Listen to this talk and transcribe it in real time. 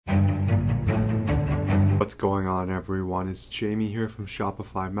What's going on, everyone? It's Jamie here from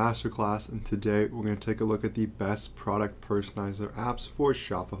Shopify Masterclass, and today we're going to take a look at the best product personalizer apps for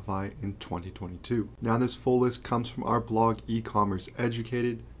Shopify in 2022. Now, this full list comes from our blog E-commerce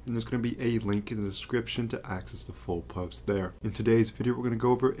Educated, and there's going to be a link in the description to access the full post there. In today's video, we're going to go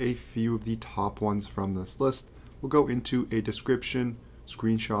over a few of the top ones from this list. We'll go into a description,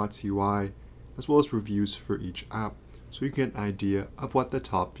 screenshots, UI, as well as reviews for each app, so you get an idea of what the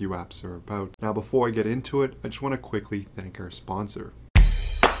top few apps are about. Now, before I get into it, I just want to quickly thank our sponsor.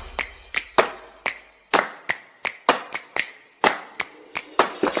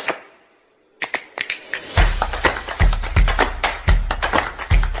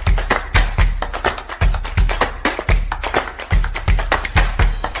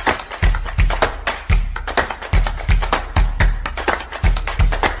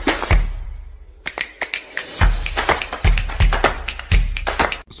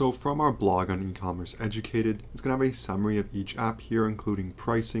 So from our blog on E-commerce Educated, it's going to have a summary of each app here, including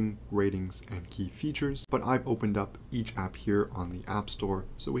pricing, ratings, and key features. But I've opened up each app here on the App Store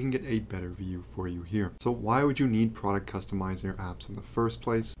so we can get a better view for you here. So why would you need product customizer apps in the first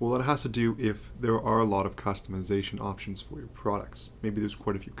place? Well, it has to do if there are a lot of customization options for your products. Maybe there's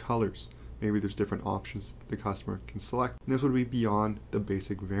quite a few colors. Maybe there's different options the customer can select. And this would be beyond the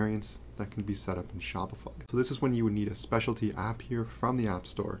basic variants that can be set up in Shopify. So this is when you would need a specialty app here from the App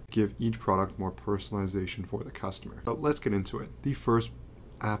Store to give each product more personalization for the customer. So let's get into it. The first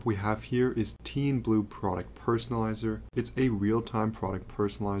app we have here is Teeinblue Product Personalizer. It's a real-time product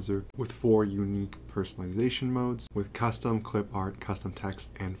personalizer with 4 unique personalization modes with custom clip art, custom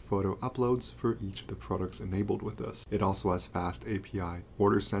text, and photo uploads for each of the products enabled with this. It also has fast API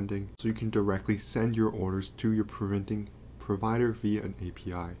order sending, so you can directly send your orders to your printing provider via an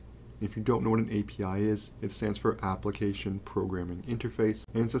API. If you don't know what an API is, it stands for Application Programming Interface,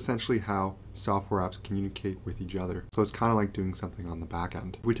 and it's essentially how software apps communicate with each other. So it's kind of like doing something on the back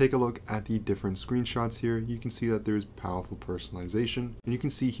end. If we take a look at the different screenshots here, you can see that there's powerful personalization, and you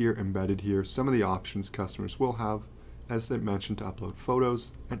can see here embedded here some of the options customers will have, as it mentioned, to upload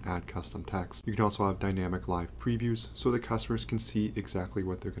photos and add custom text. You can also have dynamic live previews so the customers can see exactly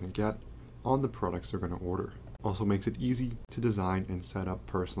what they're going to get on the products they're going to order. Also makes it easy to design and set up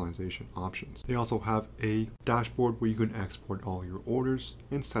personalization options. They also have a dashboard where you can export all your orders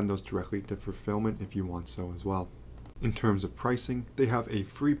and send those directly to fulfillment if you want so as well. In terms of pricing, they have a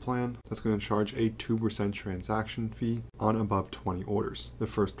free plan that's going to charge a 2% transaction fee on above 20 orders. The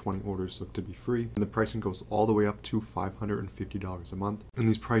first 20 orders look to be free, and the pricing goes all the way up to $550 a month. And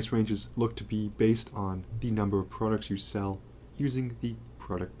these price ranges look to be based on the number of products you sell using the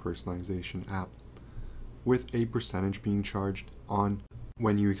product personalization app, with a percentage being charged on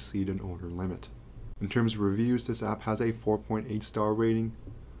when you exceed an order limit. In terms of reviews, this app has a 4.8 star rating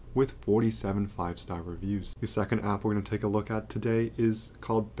with 47 5-star reviews. The second app we're going to take a look at today is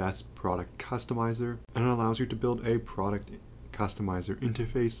called Best Product Customizer, and it allows you to build a product customizer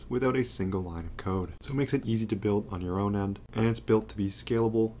interface without a single line of code. So it makes it easy to build on your own end, and it's built to be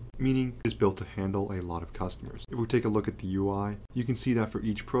scalable, meaning it's built to handle a lot of customers. If we take a look at the UI, you can see that for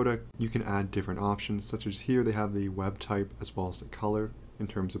each product, you can add different options, such as here they have the web type as well as the color in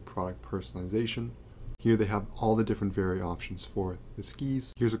terms of product personalization. Here they have all the different variant options for the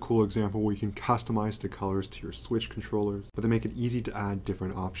skis. Here's a cool example where you can customize the colors to your Switch controllers, but they make it easy to add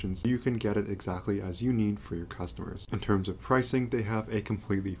different options so you can get it exactly as you need for your customers. In terms of pricing, they have a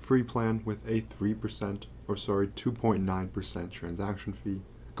completely free plan with a 2.9% transaction fee,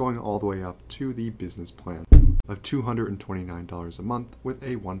 going all the way up to the business plan of $229 a month with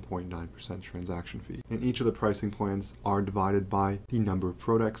a 1.9% transaction fee. And each of the pricing plans are divided by the number of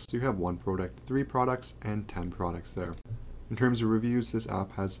products. So you have 1 product, 3 products, and 10 products there. In terms of reviews, this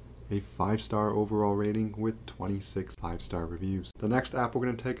app has a 5-star overall rating with 26 5-star reviews. The next app we're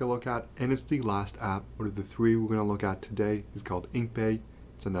going to take a look at, and it's the last app out of the 3 we're going to look at today, is called Inkybay.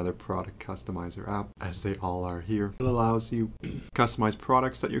 It's another product customizer app, as they all are here. It allows you to customize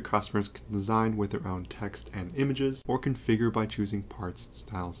products that your customers can design with their own text and images, or configure by choosing parts,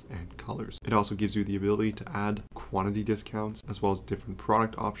 styles, and colors. It also gives you the ability to add quantity discounts as well as different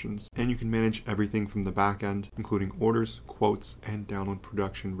product options, and you can manage everything from the back end, including orders, quotes, and download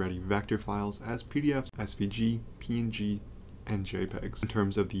production-ready vector files as PDFs, SVG, PNG, and JPEGs. In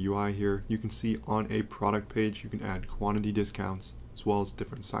terms of the UI here, you can see on a product page you can add quantity discounts as well as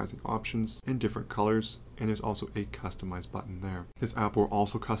different sizing options and different colors, and there's also a customize button there. This app will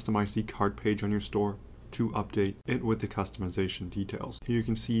also customize the cart page on your store to update it with the customization details. Here you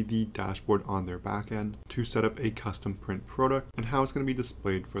can see the dashboard on their back end to set up a custom print product and how it's going to be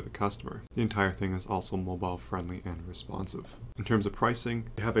displayed for the customer. The entire thing is also mobile friendly and responsive. In terms of pricing,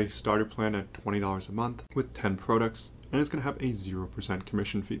 they have a starter plan at $20 a month with 10 products, and it's going to have a 0%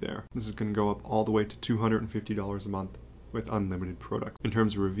 commission fee there. This is going to go up all the way to $250 a month with unlimited products. In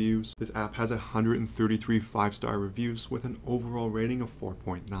terms of reviews, this app has 133 5-star reviews with an overall rating of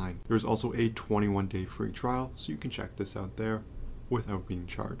 4.9. There's also a 21-day free trial, so you can check this out there without being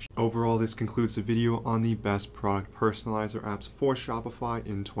charged. Overall, this concludes the video on the best product personalizer apps for Shopify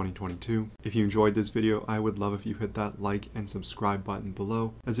in 2022. If you enjoyed this video, I would love if you hit that like and subscribe button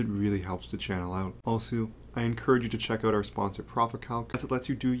below, as it really helps the channel out. Also, I encourage you to check out our sponsor Profit Calc, as it lets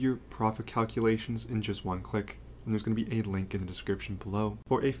you do your profit calculations in just one click. And there's going to be a link in the description below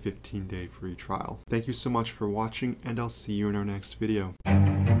for a 15-day free trial. Thank you so much for watching, and I'll see you in our next video.